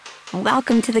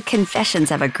Welcome to the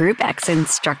Confessions of a Group X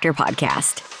Instructor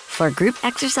podcast. For group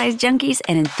exercise junkies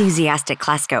and enthusiastic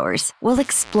classgoers, we'll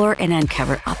explore and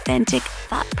uncover authentic,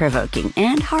 thought-provoking,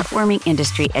 and heartwarming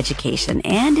industry education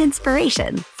and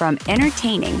inspiration from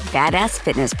entertaining, badass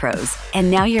fitness pros.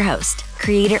 And now your host,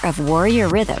 creator of Warrior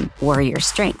Rhythm, Warrior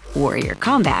Strength, Warrior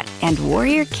Combat, and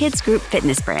Warrior Kids Group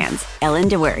fitness brands, Ellen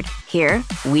DeWord. Here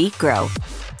we grow.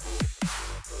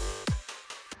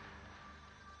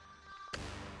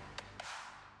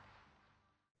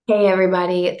 Hey,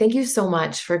 everybody. Thank you so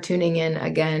much for tuning in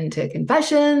again to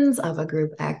Confessions of a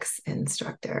Group X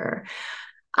Instructor.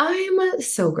 I'm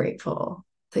so grateful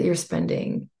that you're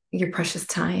spending your precious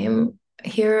time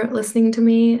here listening to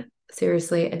me.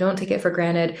 Seriously, I don't take it for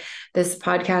granted. This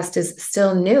podcast is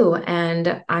still new,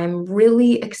 and I'm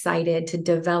really excited to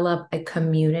develop a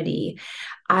community.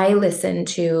 I listen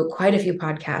to quite a few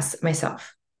podcasts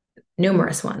myself,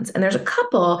 numerous ones. And there's a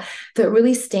couple that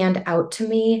really stand out to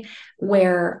me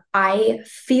where I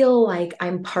feel like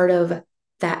I'm part of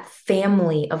that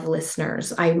family of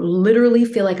listeners. I literally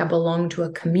feel like I belong to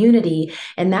a community,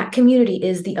 and that community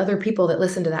is the other people that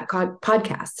listen to that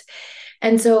podcast.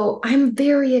 And so I'm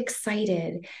very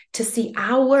excited to see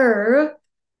our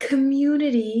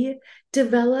community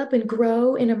develop and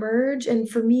grow and emerge, and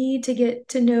for me to get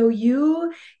to know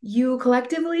you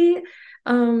collectively,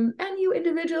 and you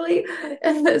individually,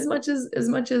 as much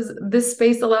as this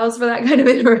space allows for that kind of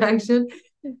interaction.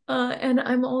 And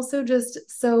I'm also just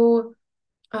so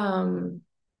I'm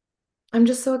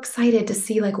just so excited to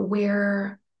see like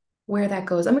where that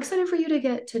goes. I'm excited for you to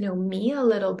get to know me a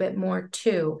little bit more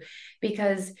too,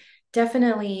 because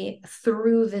definitely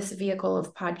through this vehicle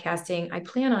of podcasting, I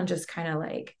plan on just kind of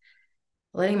like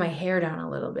letting my hair down a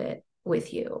little bit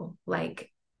with you. Like,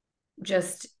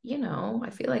 just, I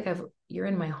feel like you're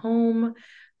in my home.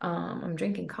 I'm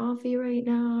drinking coffee right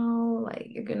now. Like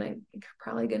you're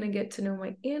probably gonna get to know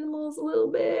my animals a little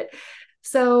bit.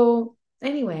 So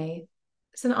anyway,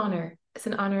 it's an honor. It's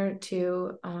an honor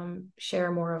to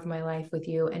share more of my life with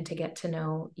you and to get to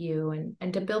know you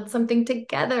and to build something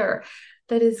together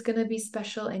that is going to be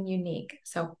special and unique.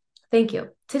 So thank you.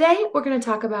 Today, we're going to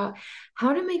talk about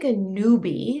how to make a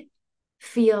newbie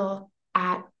feel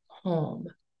at home,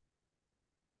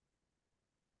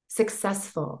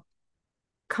 successful,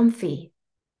 comfy,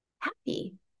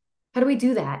 happy. How do we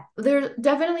do that? There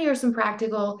definitely are some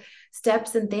practical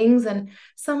steps and things, and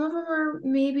some of them are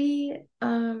maybe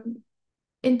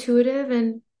intuitive,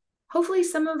 and hopefully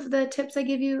some of the tips I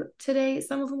give you today,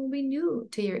 some of them will be new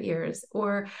to your ears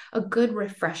or a good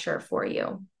refresher for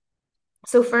you.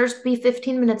 So first, be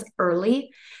 15 minutes early.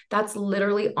 That's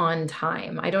literally on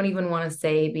time. I don't even want to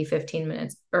say be 15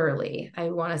 minutes early.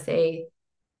 I want to say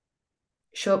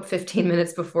show up 15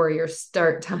 minutes before your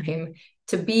start time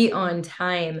to be on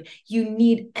time. You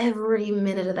need every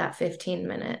minute of that 15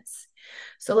 minutes.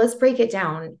 So let's break it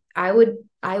down. I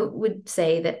would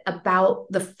say that about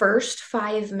the first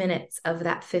 5 minutes of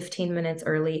that 15 minutes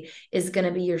early is going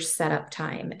to be your setup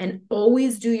time. And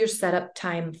always do your setup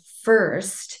time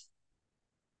first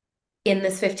in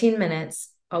this 15 minutes.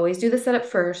 Always do the setup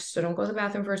first. So don't go to the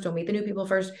bathroom first. Don't meet the new people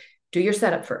first. Do your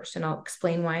setup first, and I'll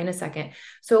explain why in a second.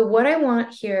 So what I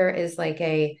want here is like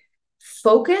a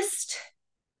focused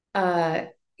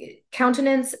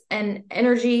countenance and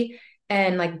energy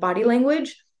and like body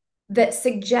language that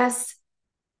suggests,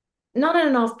 not in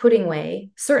an off-putting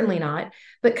way, certainly not,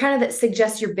 but kind of that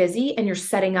suggests you're busy and you're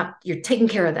setting up, you're taking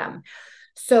care of them.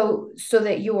 So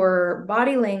that your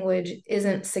body language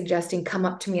isn't suggesting, come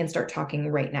up to me and start talking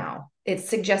right now. It's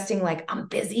suggesting like, I'm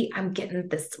busy, I'm getting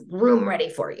this room ready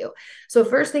for you. So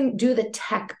first thing, do the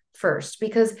tech first,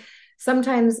 because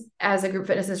sometimes as a group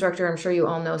fitness instructor, I'm sure you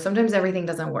all know, sometimes everything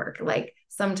doesn't work. Like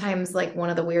sometimes like one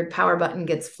of the weird power button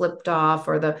gets flipped off,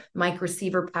 or the mic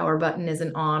receiver power button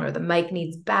isn't on, or the mic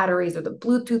needs batteries, or the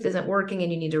Bluetooth isn't working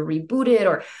and you need to reboot it,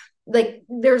 or like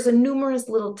there's a numerous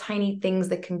little tiny things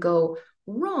that can go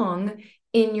wrong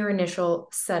in your initial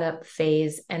setup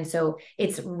phase. And so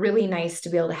it's really nice to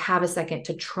be able to have a second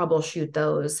to troubleshoot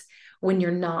those when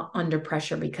you're not under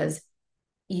pressure because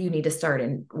you need to start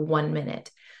in 1 minute.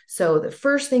 So the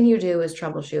first thing you do is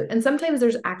troubleshoot. And sometimes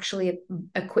there's actually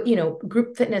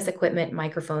group fitness equipment,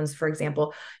 microphones, for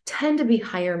example, tend to be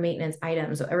higher maintenance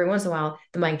items. So every once in a while,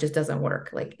 the mic just doesn't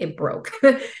work, like it broke.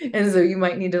 And so you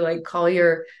might need to like call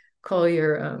your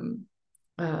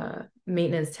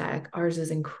maintenance tech. Ours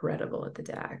is incredible at the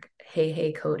DAC.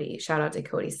 Hey, Cody. Shout out to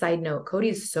Cody. Side note, Cody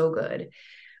is so good.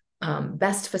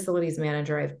 Best facilities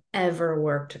manager I've ever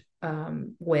worked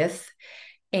with.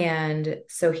 And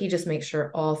so he just makes sure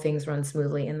all things run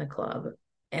smoothly in the club.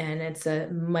 And it's a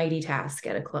mighty task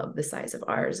at a club the size of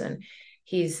ours. And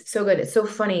He's so good. It's so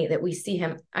funny that we see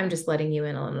him. I'm just letting you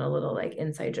in on a little like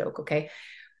inside joke. Okay.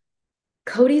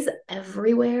 Cody's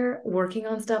everywhere working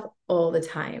on stuff all the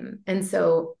time. And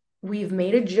so we've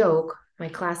made a joke, my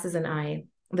classes and I,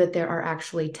 that there are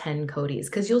actually 10 Codys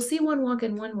because you'll see one walk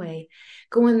in one way,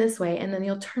 going this way, and then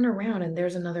you'll turn around and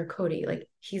there's another Cody. Like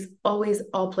he's always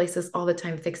all places all the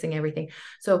time fixing everything.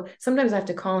 So sometimes I have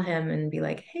to call him and be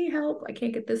like, hey, help, I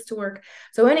can't get this to work.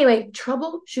 So anyway,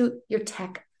 troubleshoot your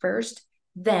tech first.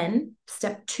 Then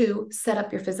step 2, set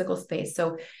up your physical space.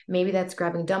 So maybe that's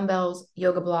grabbing dumbbells,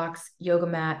 yoga blocks, yoga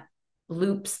mat,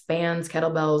 loops, bands,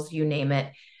 kettlebells, you name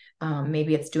it.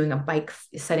 Maybe it's doing a bike,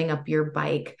 setting up your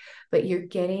bike, but you're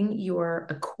getting your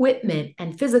equipment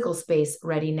and physical space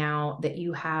ready now that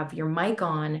you have your mic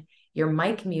on, your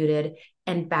mic muted,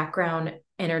 and background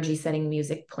energy setting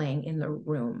music playing in the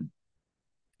room.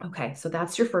 Okay, so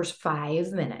that's your first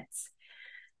 5 minutes.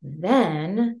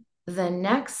 Then the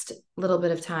next little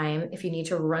bit of time, if you need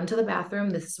to run to the bathroom,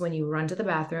 this is when you run to the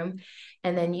bathroom.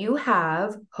 And then you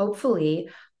have, hopefully,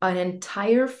 an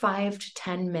entire 5 to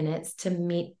 10 minutes to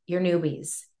meet your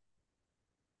newbies.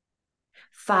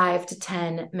 5 to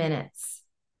 10 minutes,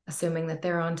 assuming that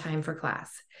they're on time for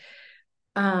class.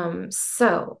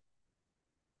 So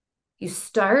you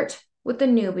start with the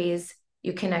newbies,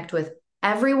 you connect with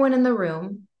everyone in the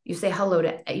room, you say hello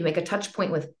to, you make a touch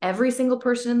point with every single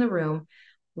person in the room.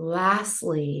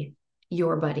 Lastly,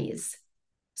 your buddies,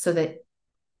 so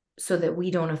that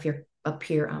we don't appear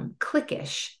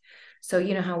cliquish. So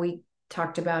you know how we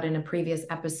talked about in a previous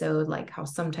episode, like how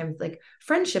sometimes like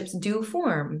friendships do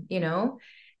form,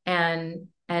 and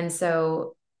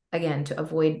so again, to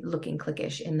avoid looking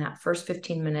cliquish in that first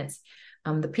 15 minutes,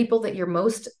 the people that you're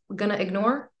most gonna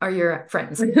ignore are your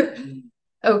friends.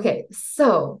 Okay,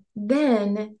 so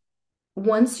then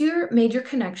once you've made your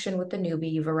connection with the newbie,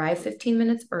 you've arrived 15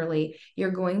 minutes early, you're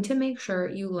going to make sure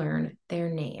you learn their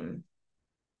name.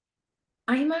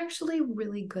 I'm actually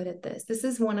really good at this. This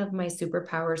is one of my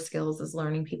superpower skills, is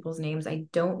learning people's names. I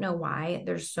don't know why.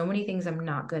 There's so many things I'm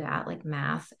not good at, like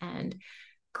math and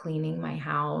cleaning my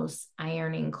house,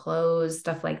 ironing clothes,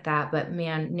 stuff like that. But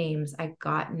man, names, I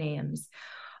got names.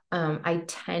 I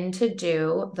tend to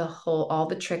do all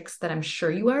the tricks that I'm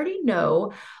sure you already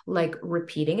know, like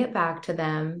repeating it back to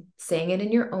them, saying it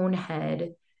in your own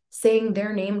head, saying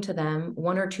their name to them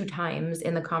 1 or 2 times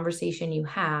in the conversation you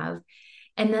have.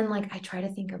 And then like I try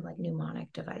to think of like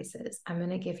mnemonic devices. I'm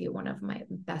going to give you one of my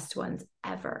best ones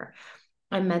ever.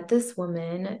 I met this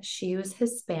woman, she was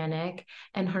Hispanic,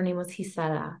 and her name was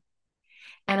Gisela.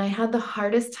 And I had the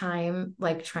hardest time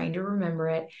like trying to remember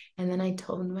it. And then I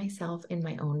told myself in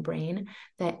my own brain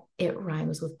that it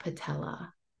rhymes with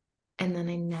patella. And then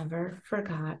I never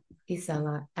forgot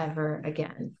Isela ever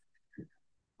again.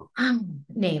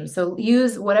 Name. So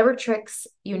use whatever tricks,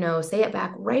 say it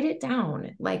back, write it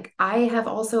down. Like I have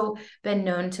also been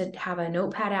known to have a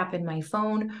notepad app in my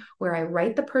phone where I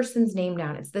write the person's name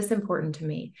down. It's this important to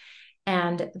me.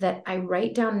 And that I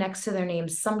write down next to their name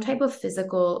some type of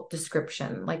physical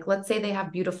description. Like, let's say they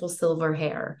have beautiful silver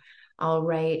hair. I'll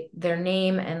write their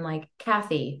name and like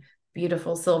Kathy,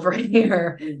 beautiful silver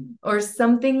hair, or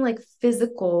something like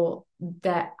physical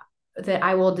that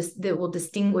will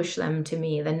distinguish them to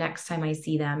me the next time I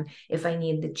see them, if I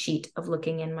need the cheat of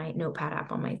looking in my notepad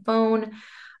app on my phone.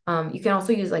 You can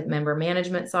also use like member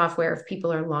management software if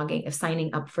people are if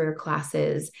signing up for your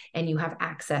classes and you have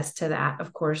access to that.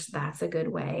 Of course, that's a good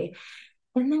way.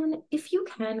 And then if you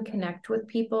can connect with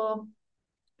people,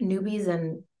 newbies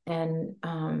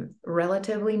and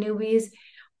relatively newbies,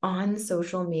 on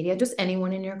social media, just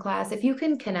anyone in your class, if you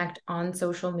can connect on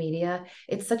social media,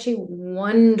 it's such a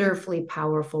wonderfully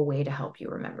powerful way to help you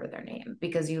remember their name,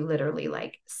 because you literally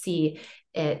like see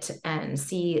it and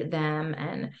see them.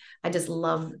 And I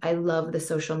love the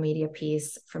social media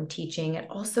piece from teaching. It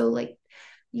also like,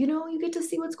 you get to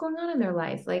see what's going on in their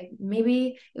life. Like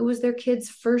maybe it was their kid's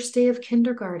first day of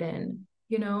kindergarten,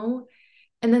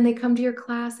 and then they come to your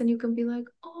class and you can be like,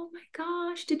 oh my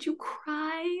gosh, did you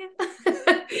cry?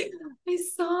 I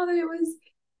saw that it was,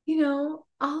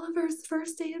 Oliver's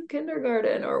first day of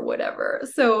kindergarten or whatever.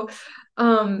 So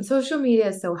social media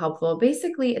is so helpful.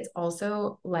 Basically, it's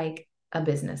also like a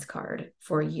business card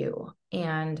for you.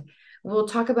 And we'll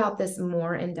talk about this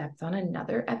more in depth on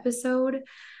another episode.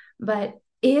 But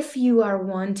if you are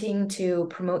wanting to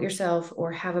promote yourself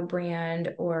or have a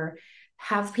brand or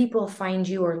have people find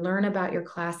you or learn about your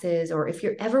classes, or if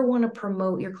you ever want to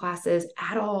promote your classes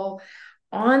at all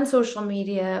on social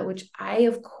media, which I,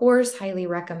 of course, highly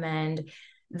recommend,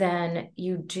 then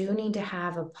you do need to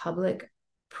have a public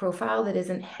profile that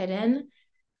isn't hidden.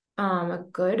 A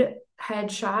good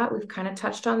headshot. We've kind of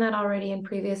touched on that already in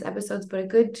previous episodes, but a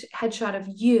good headshot of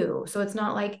you. So it's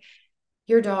not like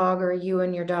your dog or you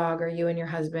and your dog or you and your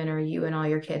husband or you and all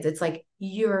your kids. It's like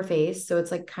your face. So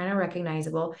it's like kind of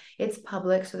recognizable. It's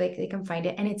public so they can find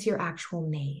it. And it's your actual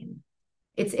name.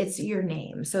 It's your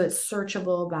name. So it's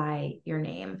searchable by your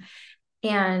name.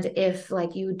 And if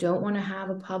like you don't want to have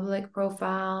a public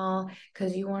profile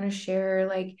because you want to share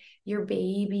like your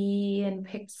baby and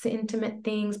pick intimate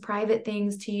things, private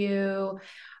things to you,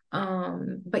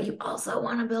 but you also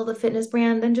want to build a fitness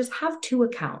brand, then just have two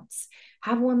accounts.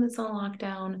 Have one that's on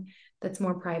lockdown that's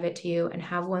more private to you, and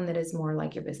have one that is more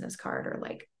like your business card or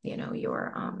like, you know,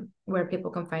 your where people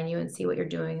can find you and see what you're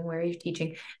doing and where you're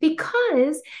teaching.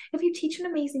 Because if you teach an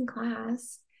amazing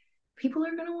class, people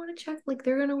are going to want to check, like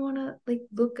they're going to want to like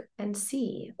look and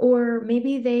see. Or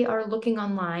maybe they are looking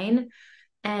online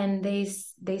and they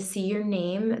see your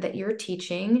name that you're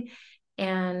teaching,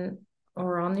 and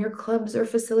or on your club's or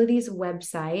facility's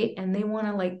website, and they want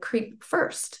to like creep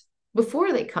first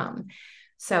before they come.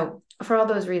 So for all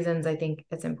those reasons, I think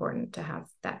it's important to have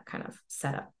that kind of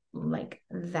setup like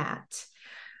that.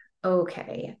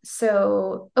 Okay.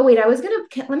 So, oh wait,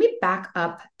 let me back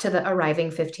up to the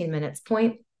arriving 15 minutes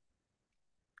point.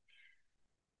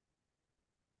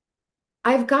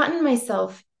 I've gotten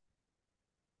myself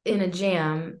in a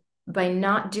jam by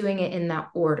not doing it in that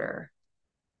order,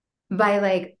 by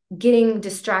like getting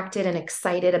distracted and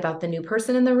excited about the new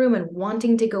person in the room and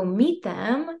wanting to go meet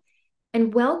them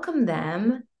and welcome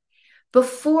them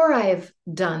before I've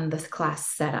done this class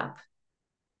setup.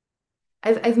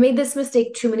 I've made this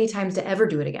mistake too many times to ever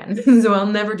do it again. So I'll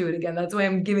never do it again. That's why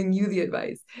I'm giving you the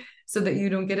advice so that you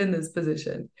don't get in this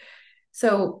position.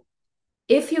 So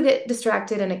if you get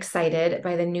distracted and excited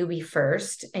by the newbie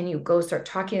first and you go start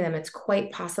talking to them, it's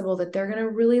quite possible that they're going to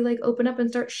really like open up and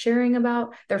start sharing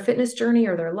about their fitness journey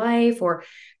or their life, or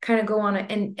kind of go on it.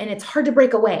 And it's hard to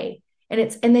break away. And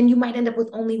then you might end up with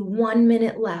only 1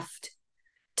 minute left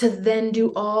to then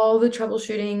do all the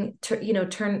troubleshooting,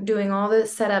 doing all the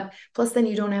setup. Plus then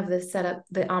you don't have the setup,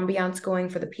 the ambiance going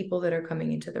for the people that are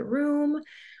coming into the room.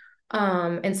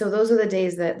 And so those are the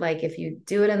days that, like, if you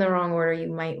do it in the wrong order, you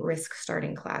might risk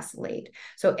starting class late.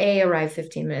 So A, arrive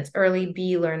 15 minutes early,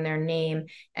 B, learn their name,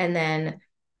 and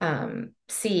then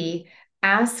C,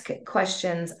 ask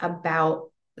questions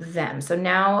about them. So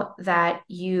now that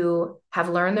you have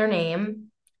learned their name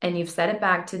and you've said it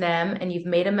back to them and you've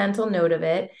made a mental note of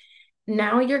it,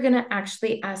 now you're going to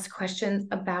actually ask questions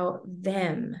about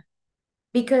them,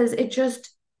 because it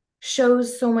just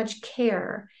shows so much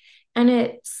care. And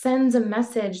it sends a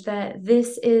message that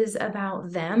this is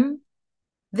about them.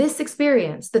 This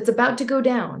experience that's about to go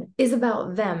down is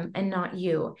about them and not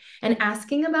you. And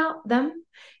asking about them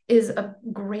is a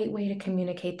great way to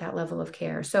communicate that level of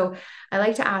care. So I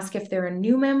like to ask if they're a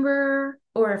new member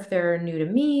or if they're new to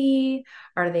me.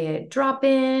 Are they a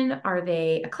drop-in? Are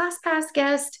they a ClassPass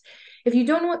guest? If you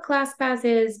don't know what ClassPass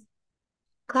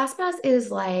is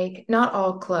like, not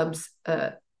all clubs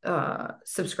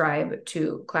subscribe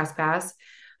to ClassPass,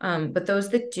 but those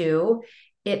that do,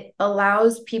 it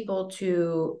allows people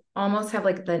to almost have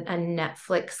like a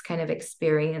Netflix kind of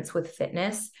experience with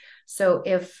fitness. So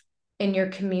if in your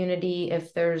community,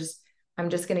 if there's,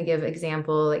 I'm just going to give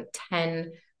example, like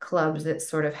 10 clubs that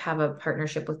sort of have a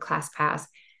partnership with ClassPass,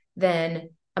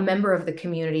 then a member of the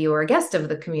community or a guest of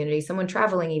the community, someone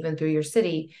traveling even through your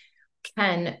city,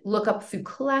 can look up through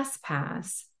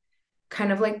ClassPass,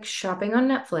 kind of like shopping on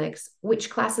Netflix,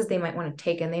 which classes they might want to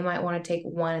take. And they might want to take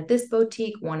one at this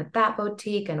boutique, one at that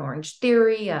boutique, an Orange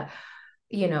Theory, a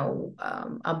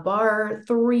bar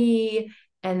 3,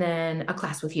 and then a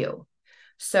class with you.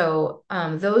 So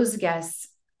those guests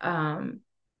are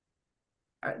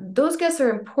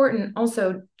important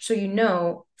also.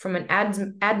 So, from an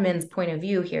admin's point of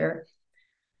view here,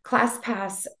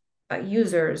 ClassPass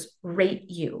users rate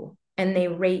you, and they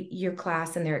rate your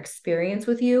class and their experience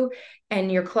with you.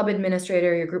 And your club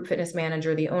administrator, your group fitness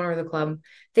manager, the owner of the club,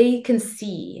 they can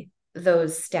see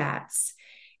those stats,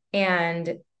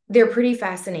 and they're pretty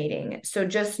fascinating. So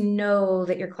just know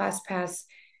that your ClassPass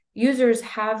users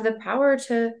have the power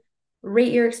to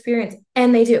rate your experience,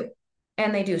 and they do.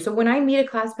 And they do. So when I meet a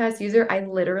ClassPass user, I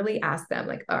literally ask them,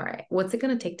 like, all right, what's it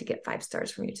going to take to get 5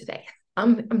 stars from you today?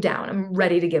 I'm down. I'm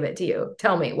ready to give it to you.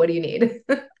 Tell me, what do you need?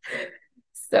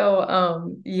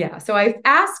 So, yeah. So I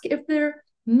ask if they're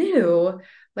new,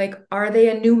 like, are they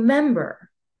a new member?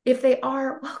 If they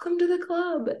are, welcome to the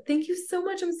club. Thank you so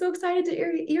much. I'm so excited that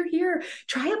you're here.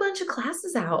 Try a bunch of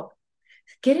classes out.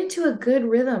 Get into a good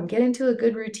rhythm. Get into a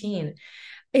good routine.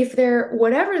 If they're,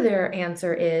 whatever their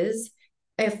answer is,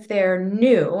 if they're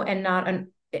new and not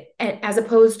as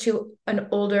opposed to an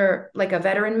older, like a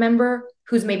veteran member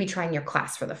who's maybe trying your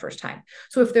class for the first time.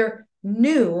 So if they're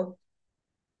new,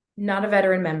 not a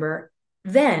veteran member,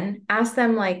 then ask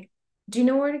them like, do you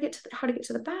know where to get to how to get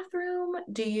to the bathroom?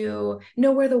 Do you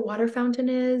know where the water fountain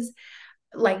is?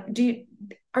 Like,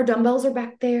 our dumbbells are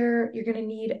back there. You're going to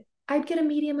need, I'd get a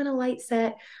medium and a light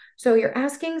set. So you're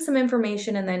asking some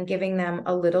information and then giving them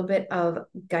a little bit of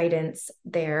guidance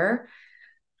there.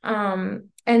 And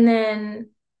then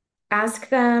ask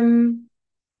them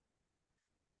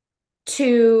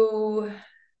to,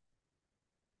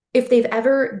 if they've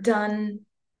ever done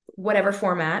whatever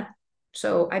format.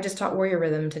 So I just taught Warrior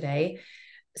Rhythm today.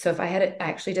 So if I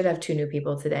actually did have two new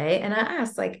people today, and I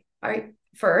asked like,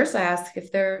 first I asked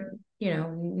if they're,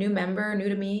 new member, new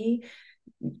to me,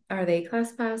 are they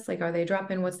class pass? Like, are they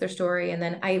drop in? What's their story? And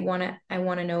then I want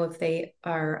to know if they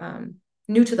are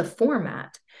new to the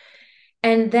format.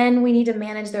 And then we need to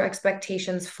manage their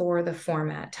expectations for the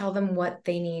format. Tell them what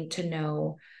they need to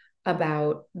know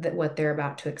about what they're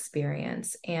about to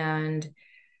experience. And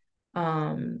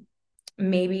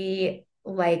maybe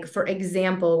like, for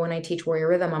example, when I teach Warrior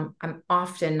Rhythm, I'm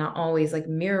often, not always, like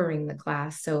mirroring the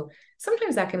class. So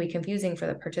sometimes that can be confusing for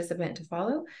the participant to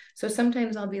follow. So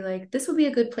sometimes I'll be like, this would be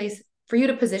a good place for you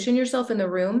to position yourself in the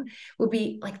room, would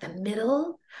be like the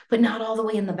middle, but not all the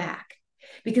way in the back.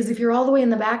 Because if you're all the way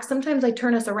in the back, sometimes I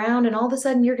turn us around and all of a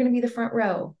sudden you're going to be the front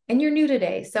row and you're new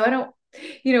today. So I don't,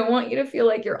 want you to feel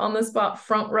like you're on the spot,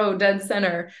 front row, dead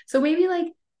center. So maybe like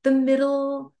the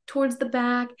middle towards the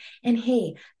back. And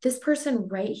hey, this person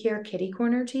right here, kitty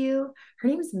corner to you, her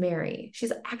name is Mary.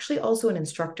 She's actually also an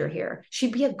instructor here.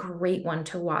 She'd be a great one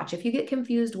to watch. If you get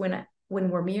confused when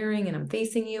we're mirroring and I'm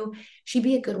facing you, she'd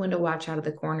be a good one to watch out of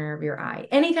the corner of your eye.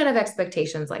 Any kind of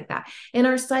expectations like that. In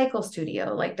our cycle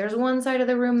studio, like there's one side of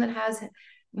the room that has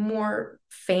more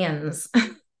fans.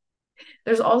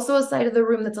 There's also a side of the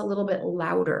room that's a little bit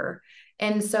louder.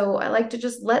 And so I like to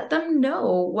just let them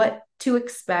know what to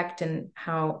expect and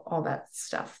how all that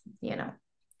stuff,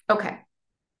 Okay.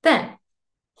 Then,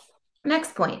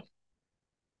 next point.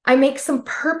 I make some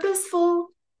purposeful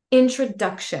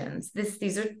introductions.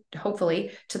 These are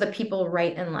hopefully to the people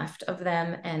right and left of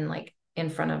them and like in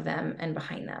front of them and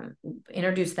behind them.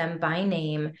 Introduce them by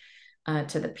name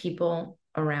to the people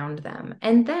around them.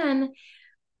 And then,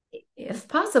 if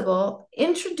possible,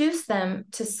 introduce them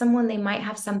to someone they might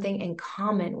have something in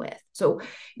common with. So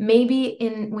maybe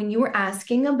when you were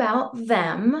asking about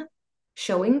them,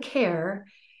 showing care,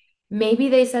 maybe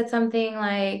they said something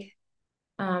like,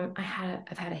 I've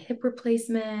had a hip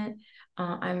replacement.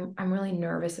 I'm really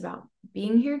nervous about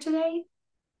being here today.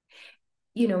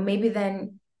 Maybe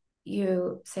then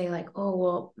you say like, oh,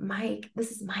 well, Mike,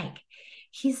 this is Mike.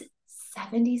 He's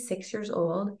 76 years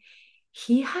old.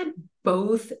 He had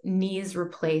both knees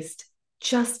replaced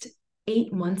just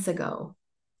 8 months ago.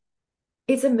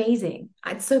 It's amazing.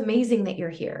 It's so amazing that you're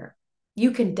here.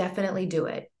 You can definitely do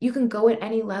it. You can go at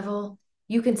any level.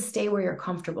 You can stay where you're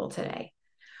comfortable today.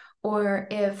 Or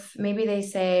if maybe they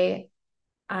say,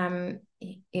 and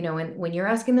when you're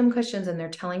asking them questions and they're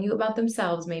telling you about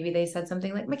themselves, maybe they said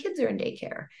something like, my kids are in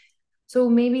daycare. So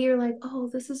maybe you're like,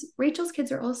 oh, Rachel's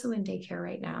kids are also in daycare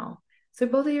right now. So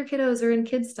both of your kiddos are in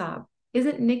Kids Stop.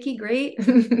 Isn't Nikki great?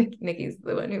 Nikki's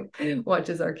the one who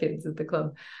watches our kids at the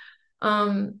club.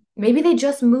 Maybe they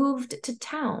just moved to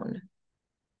town.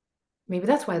 Maybe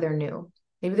that's why they're new.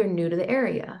 Maybe they're new to the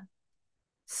area.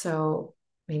 So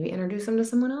maybe introduce them to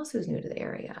someone else who's new to the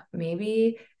area.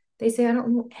 Maybe they say, I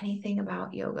don't know anything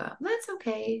about yoga. That's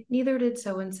okay. Neither did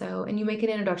so-and-so. And you make an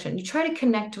introduction. You try to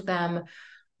connect them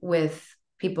with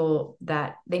people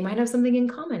that they might have something in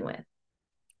common with.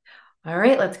 All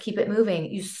right, let's keep it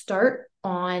moving. You start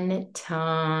on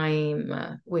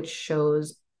time, which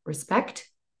shows respect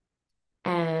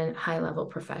and high-level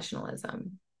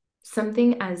professionalism.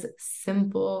 Something as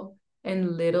simple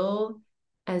and little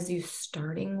as you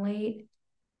starting late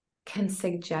can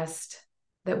suggest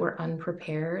that we're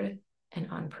unprepared and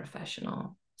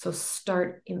unprofessional. So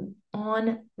start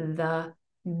on the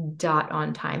dot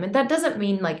on time. And that doesn't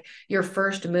mean like your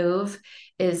first move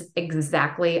is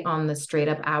exactly on the straight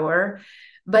up hour,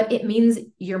 but it means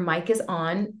your mic is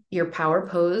on, you're power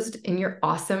posed in your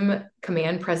awesome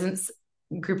command presence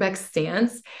group X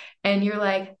stance. And you're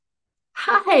like,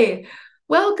 hi,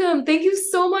 welcome. Thank you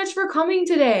so much for coming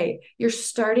today. You're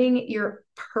starting your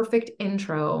perfect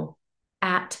intro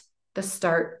at the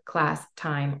start class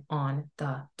time on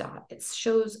the dot. It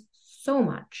shows so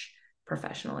much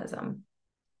professionalism.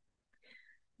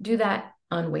 Do that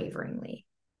unwaveringly.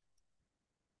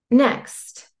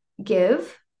 Next,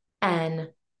 give an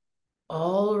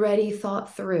already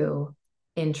thought through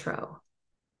intro.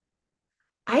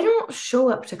 I don't show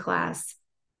up to class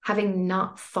having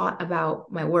not thought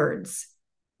about my words,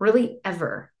 really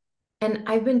ever. And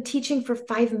I've been teaching for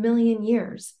 5 million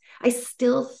years. I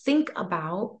still think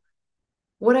about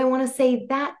what I want to say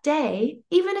that day,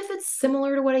 even if it's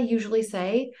similar to what I usually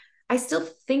say. I still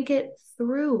think it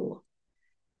through.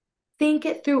 Think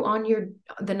it through on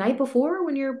the night before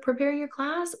when you're preparing your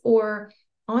class, or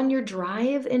on your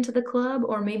drive into the club,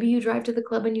 or maybe you drive to the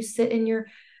club and you sit in your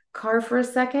car for a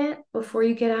second before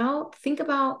you get out. Think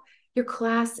about your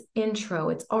class intro.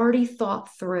 It's already thought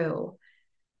through.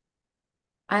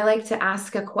 I like to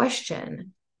ask a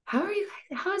question. How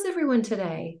is everyone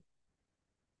today?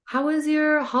 How was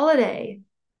your holiday?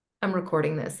 I'm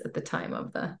recording this at the time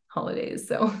of the holidays,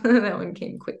 so that one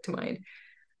came quick to mind.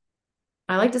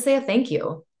 I like to say a thank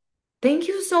you. Thank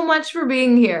you so much for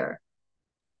being here.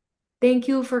 Thank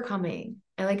you for coming.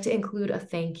 I like to include a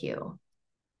thank you.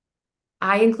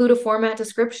 I include a format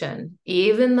description,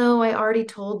 even though I already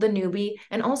told the newbie.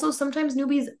 And also, sometimes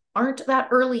newbies aren't that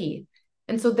early.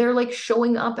 And so they're like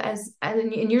showing up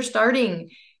and you're starting,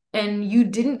 and you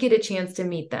didn't get a chance to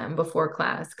meet them before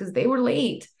class because they were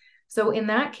late. So in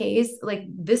that case, like,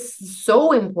 this is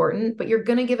so important, but you're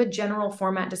going to give a general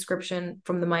format description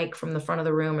from the mic, from the front of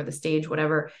the room or the stage,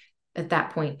 whatever, at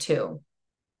that point too.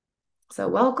 So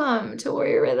welcome to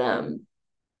Warrior Rhythm.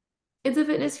 It's a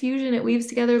fitness fusion. It weaves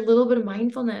together a little bit of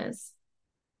mindfulness,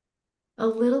 a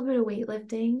little bit of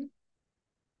weightlifting,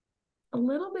 a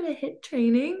little bit of HIIT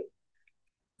training,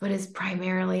 but is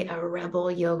primarily a rebel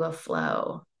yoga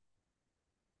flow.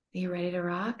 Are you ready to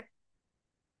rock?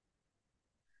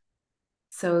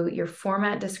 So your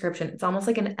format description, it's almost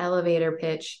like an elevator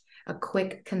pitch, a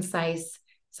quick, concise,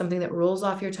 something that rolls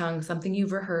off your tongue, something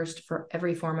you've rehearsed for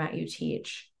every format you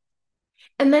teach.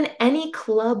 And then any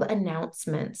club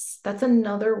announcements. That's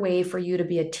another way for you to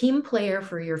be a team player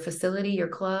for your facility, your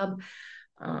club,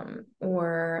 and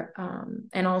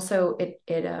also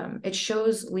it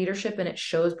shows leadership and it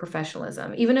shows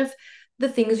professionalism, even if the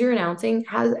things you're announcing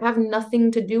have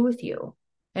nothing to do with you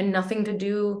and nothing to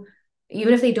do,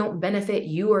 even if they don't benefit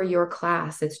you or your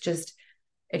class. It's just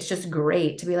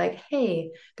great to be like,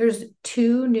 hey, there's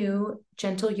 2 new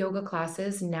gentle yoga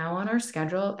classes now on our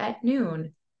schedule at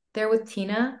noon. They're with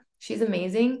Tina. She's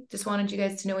amazing. Just wanted you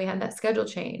guys to know we had that schedule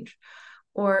change.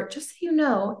 Or just so you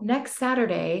know, next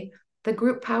Saturday, the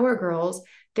group Power Girls,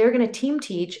 they're going to team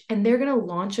teach and they're going to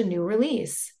launch a new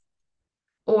release.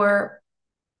 Or,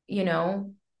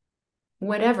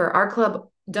 whatever. Our club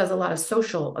does a lot of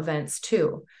social events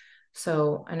too.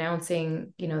 So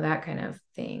announcing, that kind of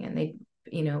thing. And they,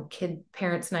 kid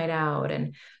parents night out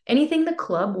and anything the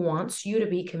club wants you to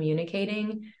be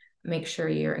communicating, make sure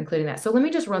you're including that. So let me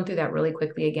just run through that really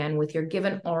quickly again with your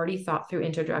given already thought through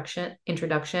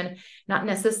introduction, not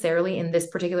necessarily in this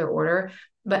particular order,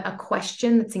 but a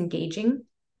question that's engaging,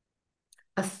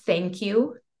 a thank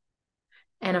you,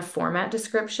 and a format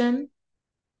description,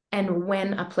 and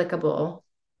when applicable,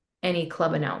 any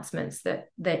club announcements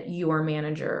that your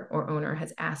manager or owner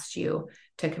has asked you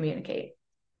to communicate.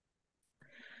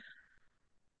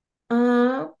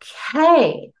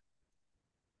 Okay.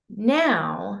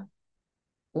 Now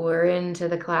we're into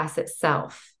the class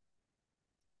itself.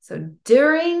 So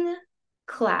during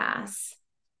class,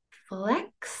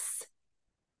 flex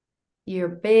your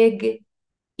big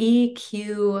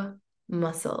EQ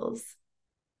muscles.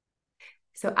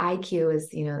 So IQ is,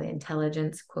 the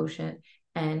intelligence quotient,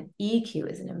 and EQ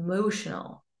is an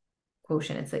emotional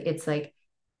quotient. It's like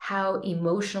how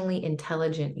emotionally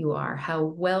intelligent you are, how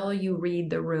well you read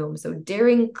the room. So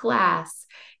during class,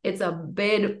 it's a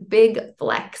big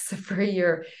flex for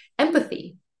your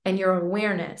empathy and your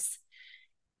awareness.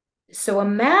 So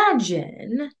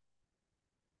imagine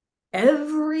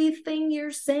everything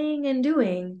you're saying and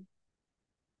doing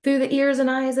through the ears and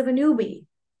eyes of a newbie.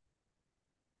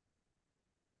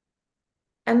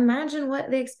 Imagine what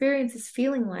the experience is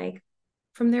feeling like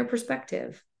from their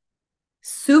perspective.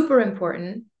 Super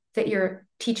important that you're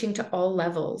teaching to all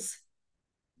levels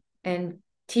and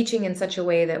teaching in such a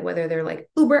way that whether they're like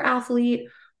uber athlete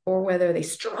or whether they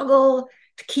struggle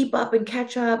to keep up and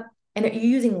catch up, and that you're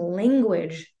using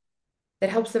language that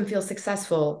helps them feel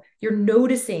successful. You're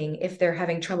noticing if they're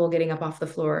having trouble getting up off the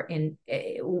floor in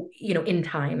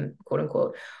time, quote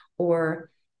unquote, or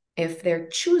if they're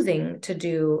choosing to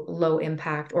do low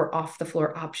impact or off the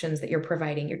floor options that you're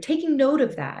providing. You're taking note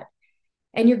of that.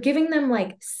 And you're giving them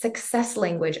like success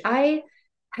language. I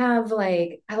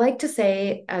like to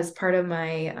say, as part of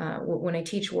my, when I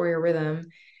teach Warrior Rhythm,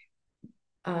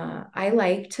 I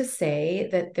like to say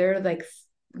that they're like,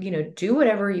 do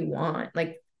whatever you want.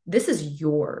 Like, this is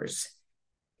yours.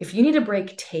 If you need a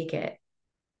break, take it.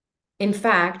 In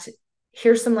fact,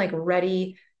 here's some like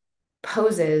ready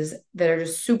poses that are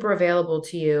just super available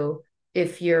to you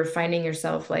if you're finding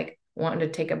yourself like wanting to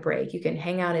take a break. You can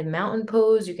hang out in mountain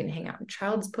pose, you can hang out in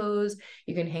child's pose,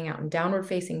 you can hang out in downward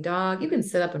facing dog, you can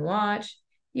sit up and watch,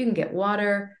 you can get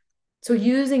water. So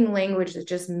using language that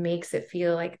just makes it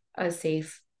feel like a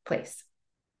safe place.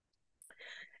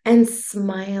 And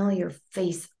smile your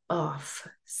face off.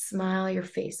 Smile your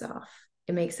face off.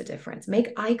 It makes a difference.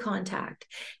 Make eye contact.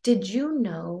 Did you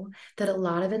know that a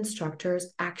lot of instructors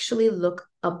actually look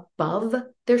above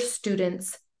their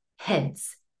students'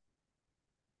 heads?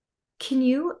 Can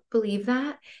you believe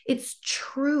that? It's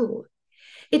true.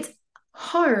 It's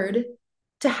hard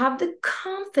to have the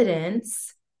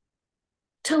confidence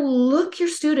to look your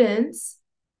students,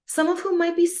 some of whom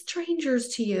might be strangers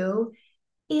to you,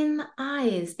 in the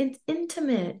eyes. It's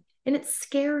intimate and it's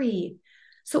scary.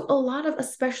 So a lot of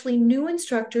especially new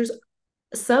instructors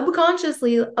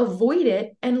subconsciously avoid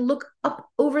it and look up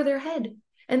over their head.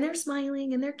 And they're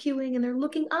smiling and they're cueing and they're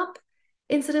looking up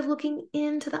instead of looking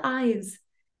into the eyes,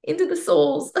 into the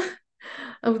souls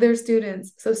of their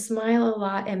students. So smile a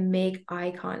lot and make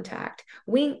eye contact.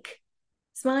 Wink,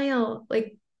 smile,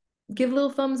 like give little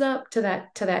thumbs up to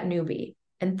that newbie.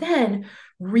 And then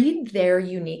read their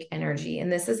unique energy.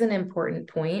 And this is an important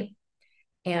point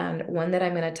and one that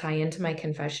I'm going to tie into my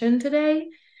confession today.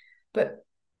 But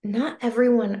not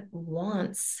everyone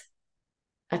wants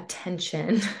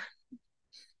attention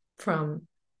from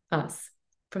us,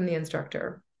 from the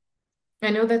instructor.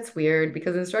 I know that's weird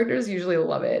because instructors usually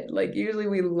love it. Like, usually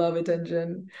we love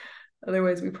attention.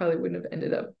 Otherwise, we probably wouldn't have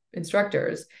ended up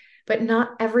instructors. But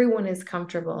not everyone is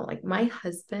comfortable. Like, my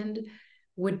husband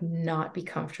would not be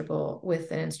comfortable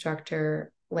with an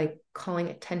instructor like calling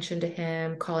attention to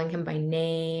him, calling him by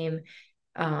name,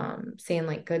 saying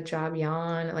like good job,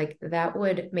 Jan. Like, that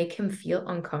would make him feel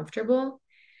uncomfortable.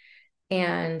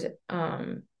 And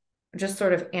just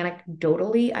sort of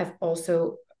anecdotally, I've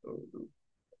also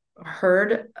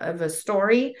heard of a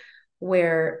story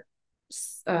where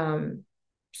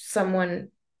someone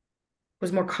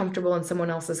was more comfortable in someone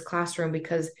else's classroom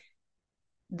because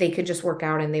they could just work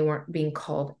out and they weren't being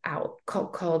called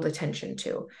attention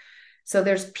to. So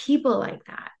there's people like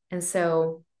that. And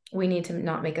so we need to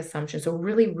not make assumptions. So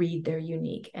really read their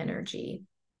unique energy.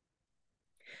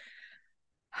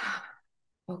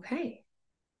 Okay.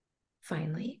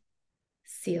 Finally,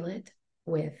 seal it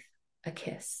with a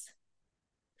kiss.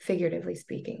 Figuratively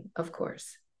speaking, of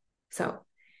course. So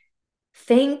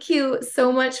thank you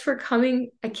so much for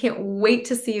coming. I can't wait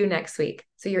to see you next week.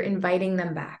 So you're inviting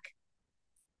them back.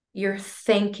 You're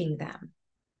thanking them.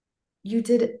 You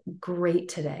did great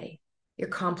today. You're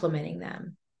complimenting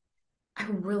them. I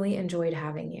really enjoyed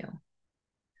having you.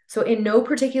 So in no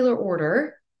particular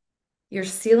order, you're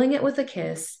sealing it with a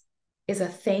kiss is a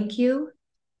thank you,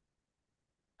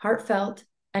 heartfelt,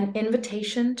 an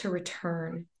invitation to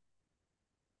return.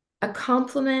 A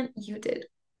compliment, you did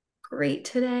great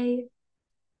today.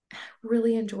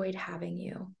 Really enjoyed having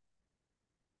you.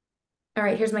 All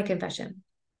right, here's my confession.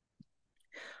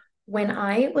 When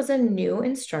I was a new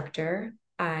instructor,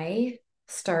 I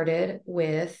started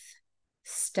with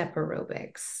step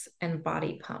aerobics and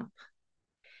body pump.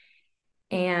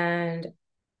 And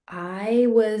I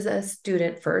was a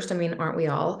student first. I mean, aren't we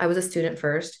all? I was a student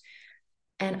first.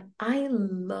 And I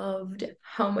loved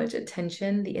how much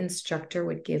attention the instructor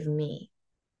would give me.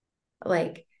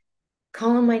 Like,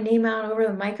 calling my name out over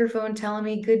the microphone, telling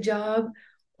me good job.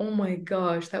 Oh my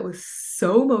gosh, that was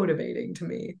so motivating to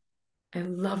me. I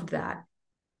loved that.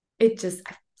 I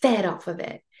fed off of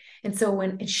it. And so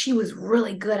and she was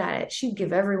really good at it, she'd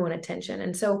give everyone attention.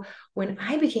 And so when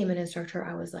I became an instructor,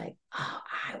 I was like, oh,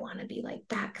 I want to be like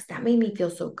that because that made me feel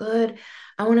so good.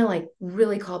 I want to like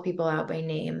really call people out by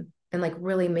name and like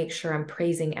really make sure I'm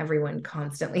praising everyone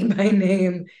constantly by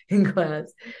name in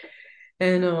class.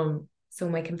 And so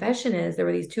my confession is there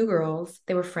were these two girls,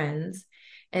 they were friends,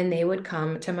 and they would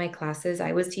come to my classes.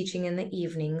 I was teaching in the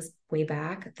evenings way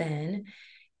back then.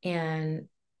 And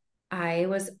I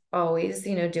was always,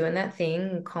 doing that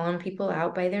thing, calling people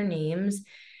out by their names.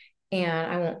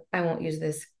 And I won't use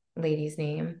this lady's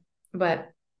name, but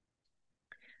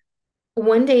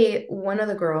one day, one of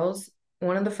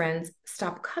the friends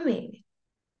stopped coming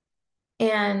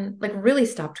and like really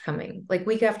stopped coming, like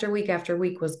week after week after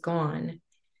week was gone.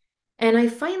 And I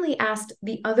finally asked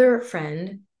the other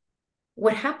friend,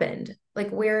 what happened?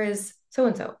 Like, where is so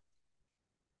and so?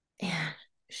 And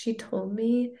she told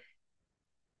me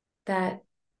that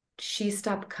she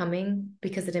stopped coming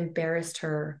because it embarrassed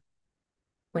her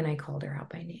when I called her out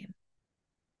by name.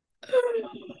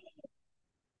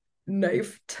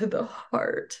 knife to the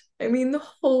heart. I mean, the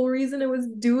whole reason I was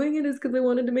doing it is because I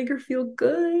wanted to make her feel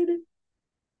good.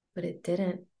 But it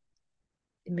didn't.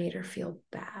 It made her feel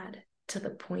bad to the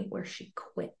point where she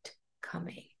quit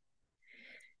coming.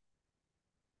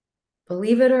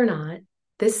 Believe it or not,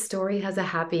 this story has a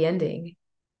happy ending.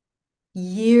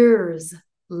 Years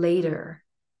later,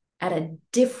 at a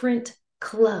different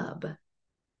club,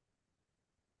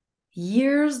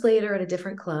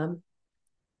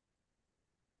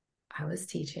 I was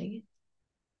teaching,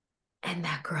 and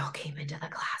that girl came into the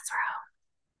classroom.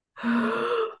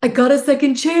 I got a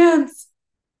second chance.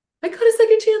 And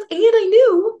I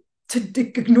knew to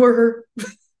ignore her.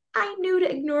 I knew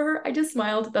to ignore her. I just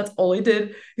smiled. That's all I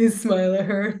did, is smile at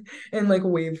her and like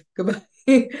wave goodbye.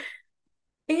 And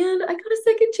I got a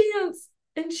second chance,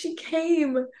 and she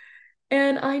came,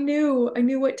 and I knew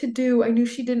what to do. I knew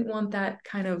she didn't want that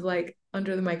kind of like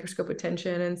under the microscope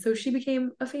attention. And so she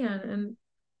became a fan and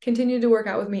continued to work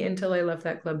out with me until I left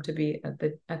that club to be at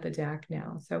the DAC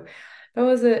now. So that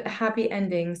was a happy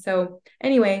ending. So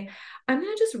anyway, I'm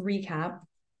going to just recap.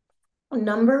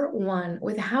 Number one,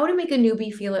 with how to make a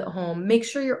newbie feel at home, make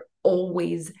sure you're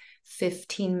always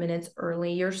 15 minutes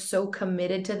early. You're so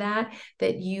committed to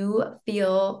that you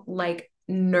feel like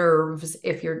nerves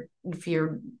if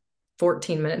you're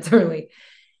 14 minutes early.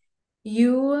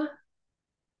 You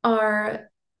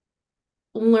are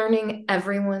learning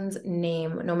everyone's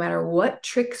name. No matter what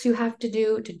tricks you have to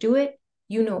do it,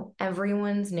 you know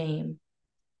everyone's name.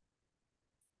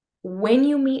 When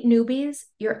you meet newbies,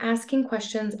 you're asking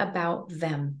questions about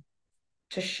them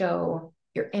to show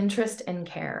your interest and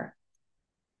care.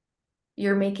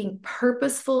 You're making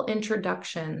purposeful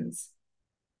introductions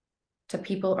to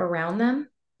people around them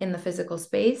in the physical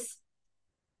space.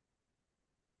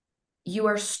 You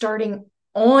are starting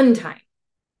on time,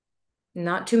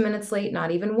 not 2 minutes late,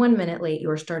 not even 1 minute late. You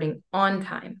are starting on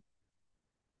time.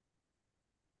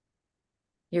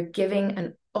 You're giving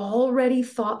an already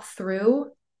thought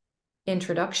through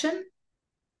introduction.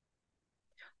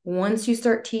 Once you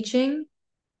start teaching,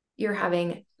 you're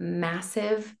having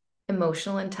massive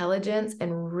emotional intelligence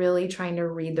and really trying to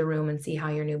read the room and see how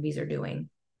your newbies are doing.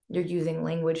 You're using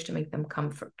language to make them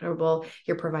comfortable.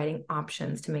 You're providing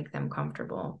options to make them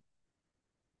comfortable.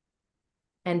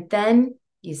 And then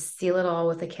you seal it all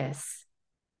with a kiss.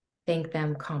 Thank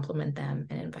them, compliment them,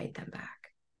 and invite them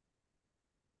back.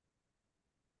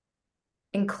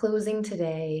 In closing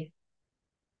today,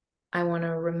 I want to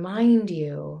remind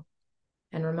you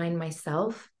and remind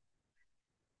myself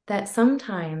that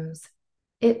sometimes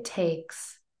it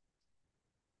takes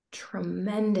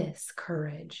tremendous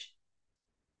courage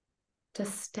to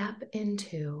step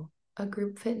into a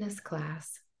group fitness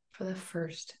class for the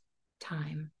first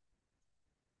time.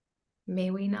 May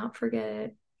we not forget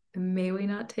it, and may we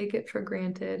not take it for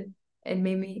granted, and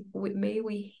may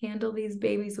we handle these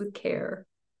babies with care.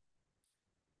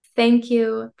 Thank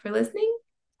you for listening,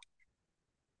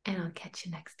 and I'll catch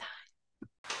you next time.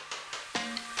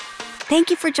 Thank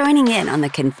you for joining in on the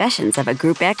Confessions of a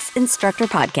Group X Instructor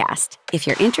podcast. If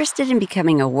you're interested in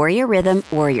becoming a Warrior Rhythm,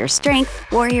 Warrior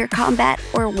Strength, Warrior Combat,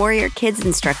 or Warrior Kids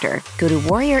instructor, go to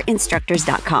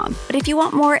warriorinstructors.com. But if you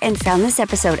want more and found this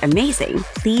episode amazing,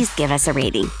 please give us a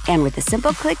rating. And with a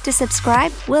simple click to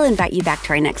subscribe, we'll invite you back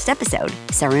to our next episode.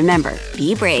 So remember,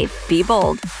 be brave, be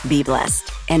bold, be blessed.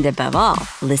 And above all,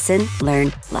 listen,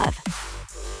 learn, love.